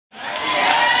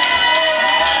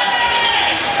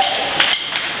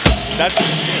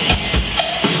That's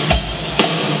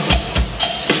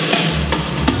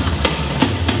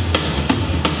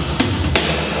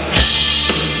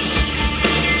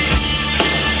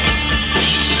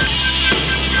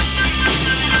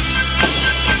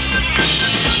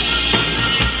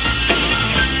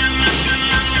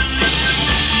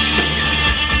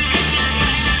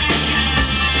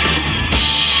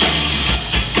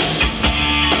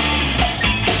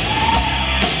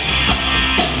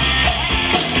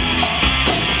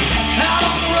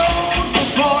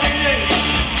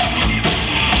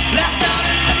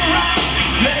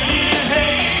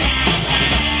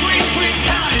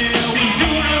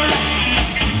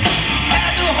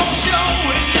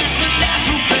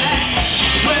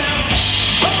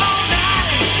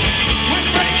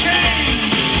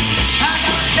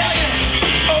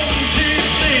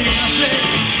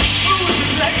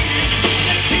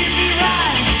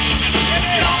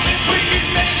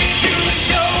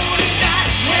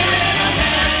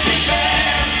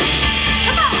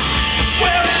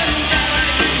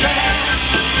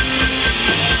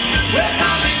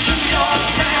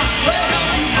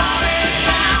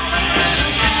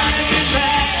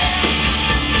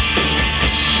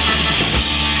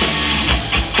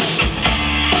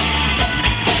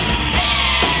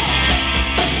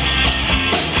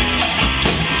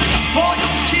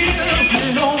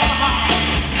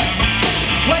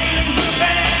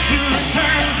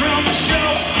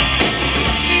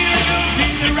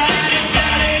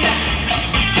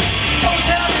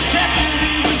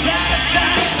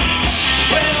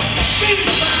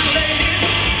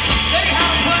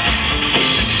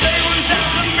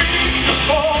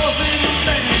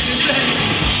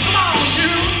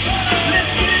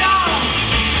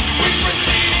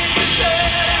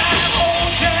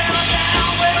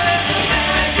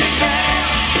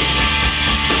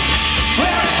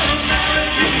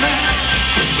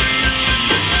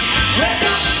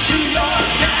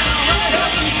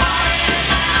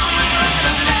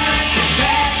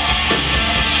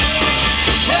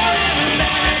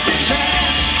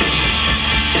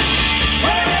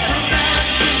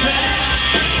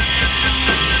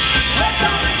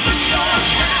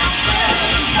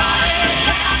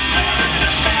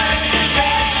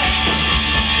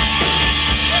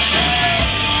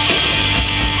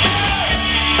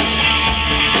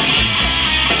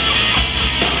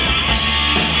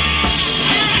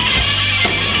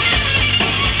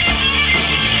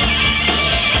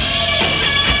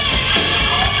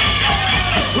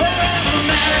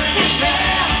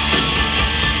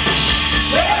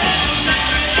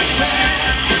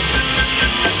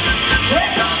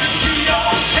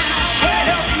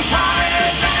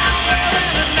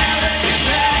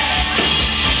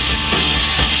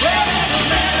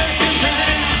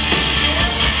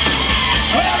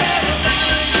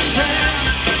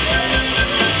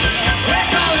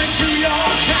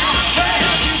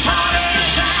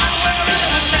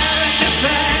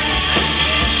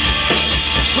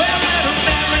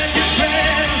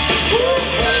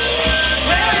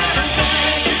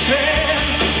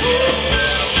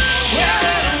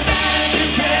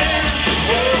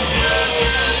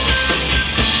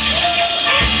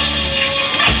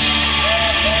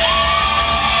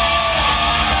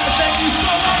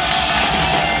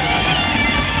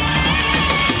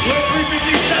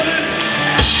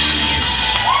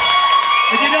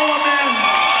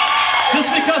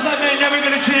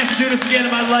chance to do this again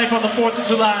in my life on the 4th of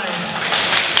July.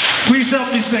 Please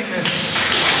help me sing this.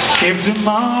 If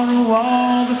tomorrow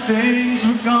all the things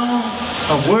were gone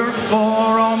I worked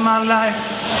for all my life,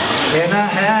 and I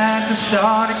had to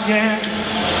start again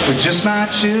with just my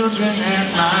children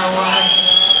and my wife,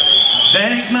 I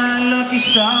thank my lucky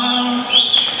stars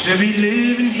to be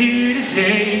living here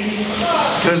today,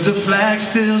 'cause the flag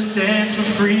still stands for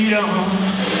freedom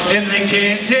and they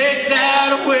can't take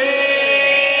that away.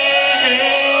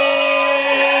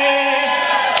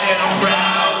 And I'm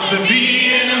proud to be